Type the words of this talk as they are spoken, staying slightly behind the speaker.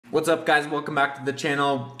What's up guys, welcome back to the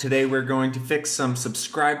channel. Today we're going to fix some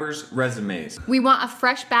subscribers' resumes. We want a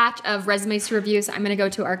fresh batch of resumes to review, so I'm gonna go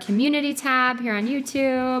to our community tab here on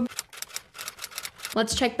YouTube.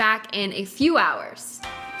 Let's check back in a few hours.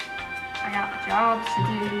 I got jobs to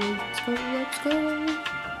do. Let's go.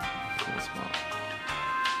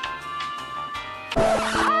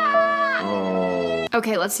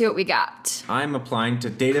 Okay, let's see what we got. I'm applying to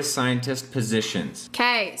data scientist positions.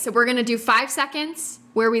 Okay, so we're gonna do 5 seconds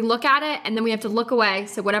where we look at it and then we have to look away.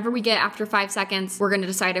 So whatever we get after 5 seconds, we're gonna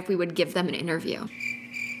decide if we would give them an interview.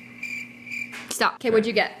 Stop. Okay, what'd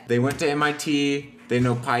you get? They went to MIT, they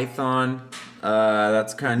know Python,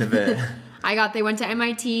 that's kind of it. They went to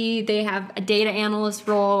MIT, they have a data analyst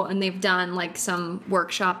role, and they've done like some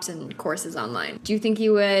workshops and courses online. Do you think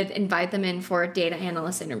you would invite them in for a data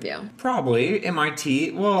analyst interview? Probably,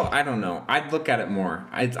 MIT, well, I don't know. I'd look at it more.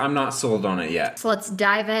 I'm not sold on it yet. So let's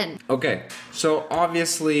dive in. Okay, so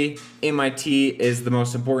obviously MIT is the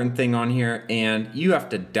most important thing on here, and you have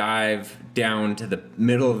to dive down to the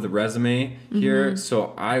middle of the resume here,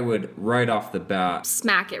 so I would right off the bat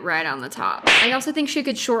smack it right on the top. I also think she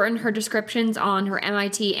could shorten her descriptions on her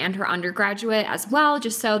MIT and her undergraduate as well,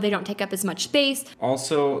 just so they don't take up as much space.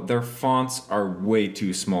 Also, their fonts are way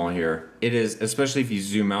too small here. It is, especially if you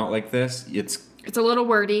zoom out like this, it's a little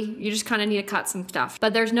wordy. You just kind of need to cut some stuff.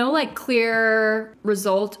 But there's no like clear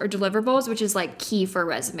result or deliverables, which is like key for a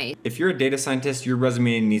resume. If you're a data scientist, your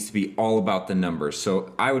resume needs to be all about the numbers.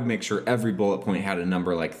 So I would make sure every bullet point had a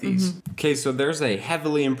number like these. Okay, so there's a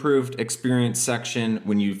heavily improved experience section.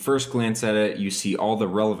 When you first glance at it, you see all the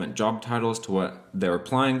relevant job titles to what they're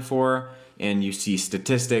applying for, and you see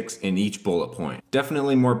statistics in each bullet point.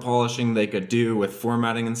 Definitely more polishing they could do with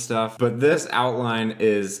formatting and stuff, but this outline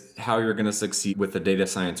is how you're gonna succeed with a data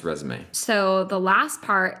science resume. So the last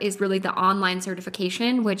part is really the online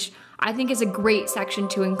certification, which I think is a great section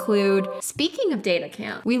to include. Speaking of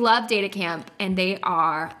DataCamp, we love DataCamp and they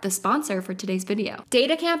are the sponsor for today's video.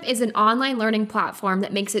 DataCamp is an online learning platform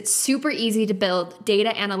that makes it super easy to build data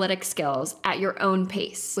analytics skills at your own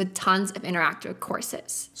pace with tons of interactive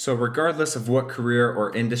courses. So regardless of what career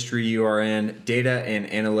or industry you are in, data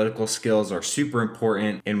and analytical skills are super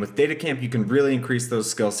important, and with DataCamp you can really increase those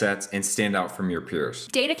skill sets and stand out from your peers.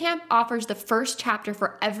 DataCamp offers the first chapter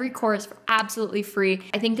for every course for absolutely free.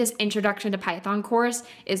 I think this Introduction to Python course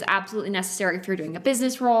is absolutely necessary if you're doing a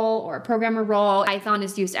business role or a programmer role. Python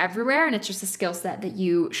is used everywhere and it's just a skill set that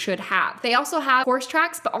you should have. They also have course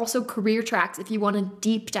tracks, but also career tracks if you want to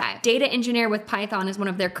deep dive. Data engineer with Python is one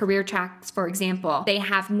of their career tracks, for example. They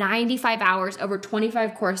have 95 hours, over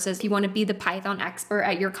 25 courses. If you want to be the Python expert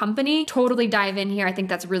at your company, totally dive in here. I think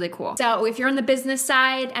that's really cool. So if you're on the business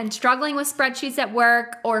side and struggling with spreadsheets at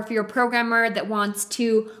work, or if you're a programmer that wants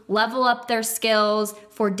to level up their skills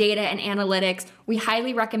for data and analytics, we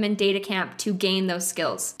highly recommend DataCamp to gain those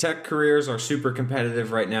skills. Tech careers are super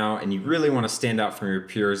competitive right now, and you really want to stand out from your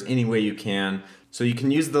peers any way you can. So you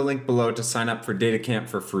can use the link below to sign up for DataCamp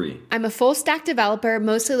for free. I'm a full stack developer,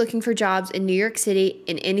 mostly looking for jobs in New York City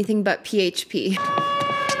in anything but PHP.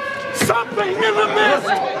 Something in the mist!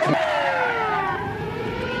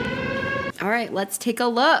 All right, let's take a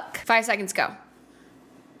look. 5 seconds, go.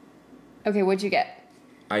 Okay, what'd you get?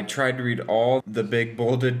 I tried to read all the big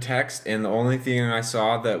bolded text, and the only thing I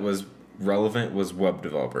saw that was relevant was web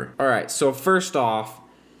developer. All right, so first off,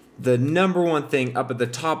 the number one thing up at the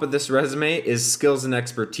top of this resume is skills and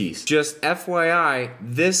expertise. Just FYI,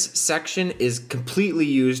 this section is completely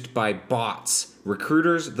used by bots.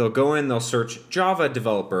 Recruiters, they'll go in, they'll search Java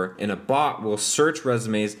developer, and a bot will search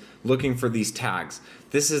resumes looking for these tags.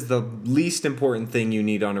 This is the least important thing you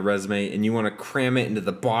need on a resume, and you want to cram it into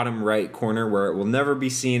the bottom right corner where it will never be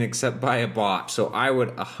seen except by a bot. So I would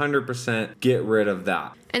 100% get rid of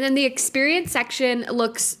that. And then the experience section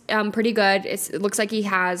looks pretty good. It looks like he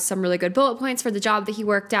has some really good bullet points for the job that he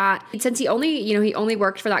worked at. And since he only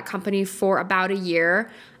worked for that company for about a year,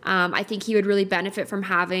 I think he would really benefit from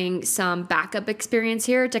having some backup experience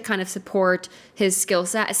here to kind of support his skill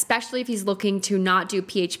set, especially if he's looking to not do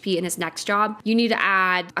PHP in his next job. You need to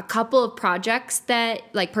add a couple of projects that,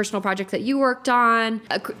 like personal projects that you worked on.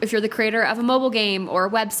 If you're the creator of a mobile game or a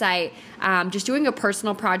website, just doing a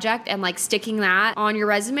personal project and like sticking that on your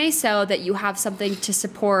resume so that you have something to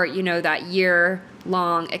support, that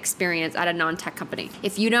year-long experience at a non-tech company.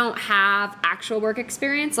 If you don't have actual work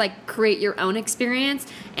experience, like create your own experience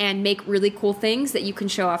and make really cool things that you can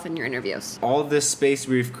show off in your interviews. All this space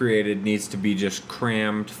we've created needs to be just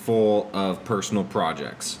crammed full of personal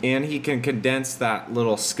projects. And he can condense that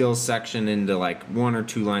little skills section into like 1 or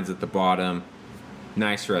 2 lines at the bottom.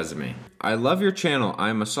 Nice resume. I love your channel.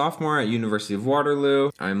 I'm a sophomore at University of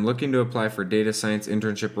Waterloo. I'm looking to apply for data science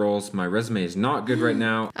internship roles. My resume is not good right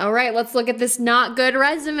now. All right, let's look at this not good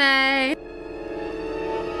resume.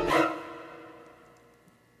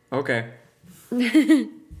 Okay.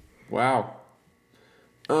 Wow.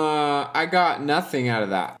 I got nothing out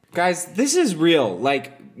of that. Guys, this is real.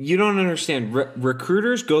 Like, you don't understand.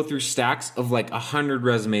 Recruiters go through stacks of like 100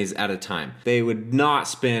 resumes at a time. They would not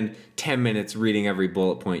spend 10 minutes reading every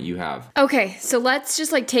bullet point you have. Okay, so let's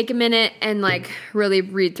just like take a minute and like really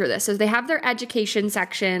read through this. So they have their education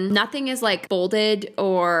section. Nothing is like bolded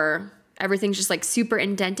or everything's just like super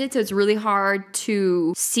indented, so it's really hard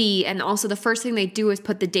to see. And also the first thing they do is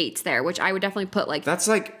put the dates there, which I would definitely put like that's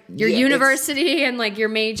like your university and like your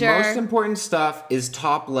major. Most important stuff is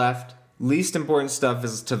top left. Least important stuff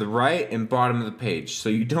is to the right and bottom of the page. So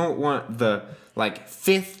you don't want the like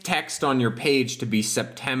 5th text on your page to be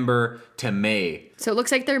September to May. So it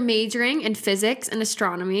looks like they're majoring in physics and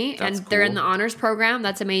astronomy. That's and they're cool. in the honors program.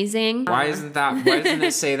 That's amazing. Why doesn't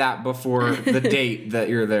it say that before the date that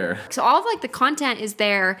you're there? So all of like the content is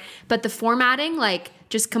there, but the formatting like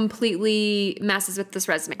just completely messes with this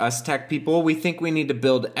resume. Us tech people, we think we need to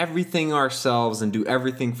build everything ourselves and do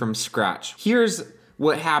everything from scratch. Here's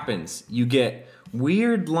what happens. You get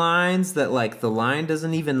weird lines that like the line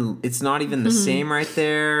doesn't even, it's not even the same right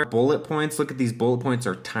there. Bullet points, look at these bullet points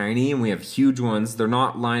are tiny and we have huge ones. They're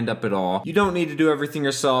not lined up at all. You don't need to do everything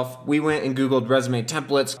yourself. We went and Googled resume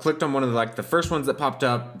templates, clicked on one of the, like the first ones that popped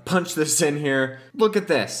up, punched this in here. Look at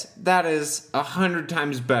this. That is 100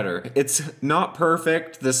 times better. It's not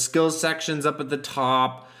perfect. The skills section's up at the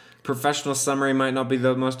top. Professional summary might not be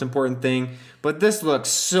the most important thing, but this looks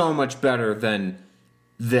so much better than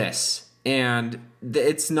this. And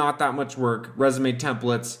it's not that much work. Resume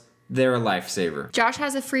templates, they're a lifesaver. Josh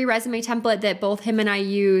has a free resume template that both him and I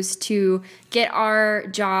use to get our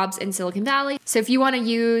jobs in Silicon Valley. So if you want to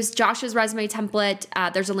use Josh's resume template,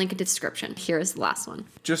 there's a link in the description. Here's the last one.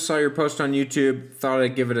 Just saw your post on YouTube, thought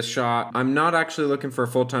I'd give it a shot. I'm not actually looking for a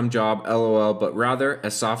full-time job, LOL, but rather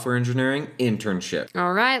a software engineering internship.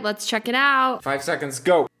 All right, let's check it out. 5 seconds,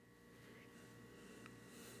 go.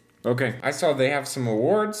 Okay, I saw they have some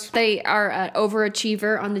awards. They are an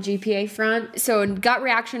overachiever on the GPA front. So in gut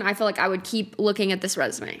reaction, I feel like I would keep looking at this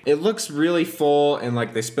resume. It looks really full and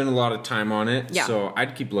like they spend a lot of time on it. Yeah. So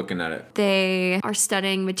I'd keep looking at it. They are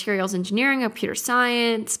studying materials engineering, computer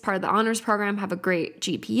science, part of the honors program, have a great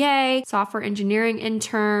GPA, software engineering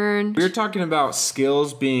intern. We were talking about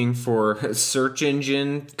skills being for search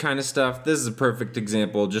engine kind of stuff. This is a perfect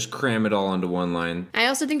example. Just cram it all onto one line. I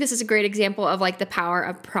also think this is a great example of like the power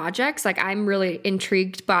of projects. Like I'm really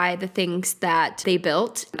intrigued by the things that they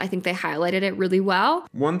built. I think they highlighted it really well.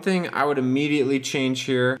 One thing I would immediately change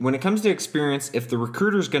here, when it comes to experience, if the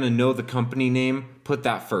recruiter's gonna know the company name, put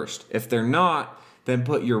that first. If they're not, then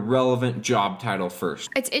put your relevant job title first.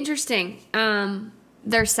 It's interesting.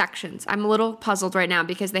 There's sections. I'm a little puzzled right now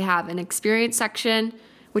because they have an experience section,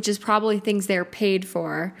 which is probably things they're paid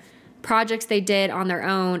for, projects they did on their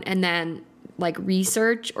own, and then like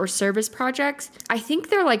research or service projects. I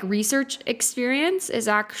think their like research experience is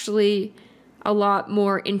actually a lot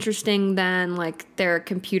more interesting than like their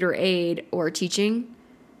computer aid or teaching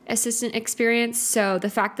assistant experience. So the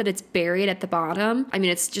fact that it's buried at the bottom, I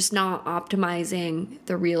mean, it's just not optimizing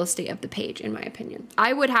the real estate of the page, in my opinion.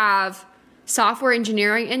 I would have software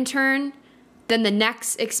engineering intern. Then the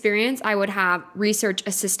next experience, I would have research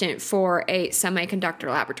assistant for a semiconductor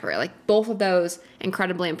laboratory. Like both of those,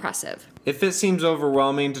 incredibly impressive. If it seems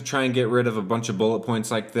overwhelming to try and get rid of a bunch of bullet points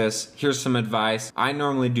like this, here's some advice. I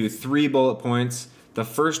normally do 3 bullet points. The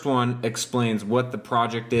first one explains what the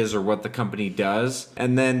project is or what the company does.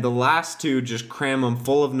 And then the last 2 just cram them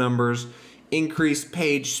full of numbers. Increase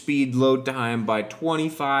page speed load time by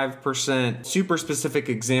 25%. Super specific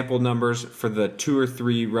example numbers for the 2 or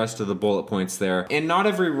 3 rest of the bullet points there. And not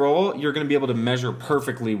every role you're gonna be able to measure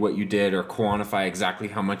perfectly what you did or quantify exactly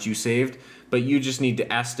how much you saved, but you just need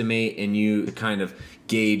to estimate and you kind of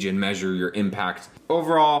gauge and measure your impact.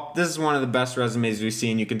 Overall, this is one of the best resumes we've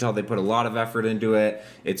seen. You can tell they put a lot of effort into it.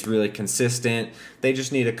 It's really consistent. They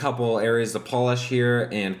just need a couple areas to polish here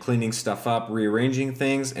and cleaning stuff up, rearranging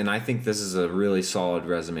things, and I think this is a really solid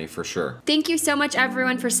resume for sure. Thank you so much,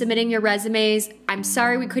 everyone, for submitting your resumes. I'm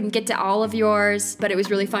sorry we couldn't get to all of yours, but it was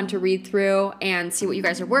really fun to read through and see what you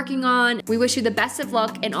guys are working on. We wish you the best of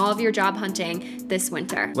luck in all of your job hunting this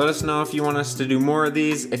winter. Let us know if you want us to do more of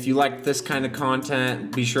these. If you like this kind of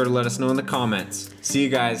content, be sure to let us know in the comments. See you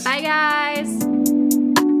guys. Bye, guys.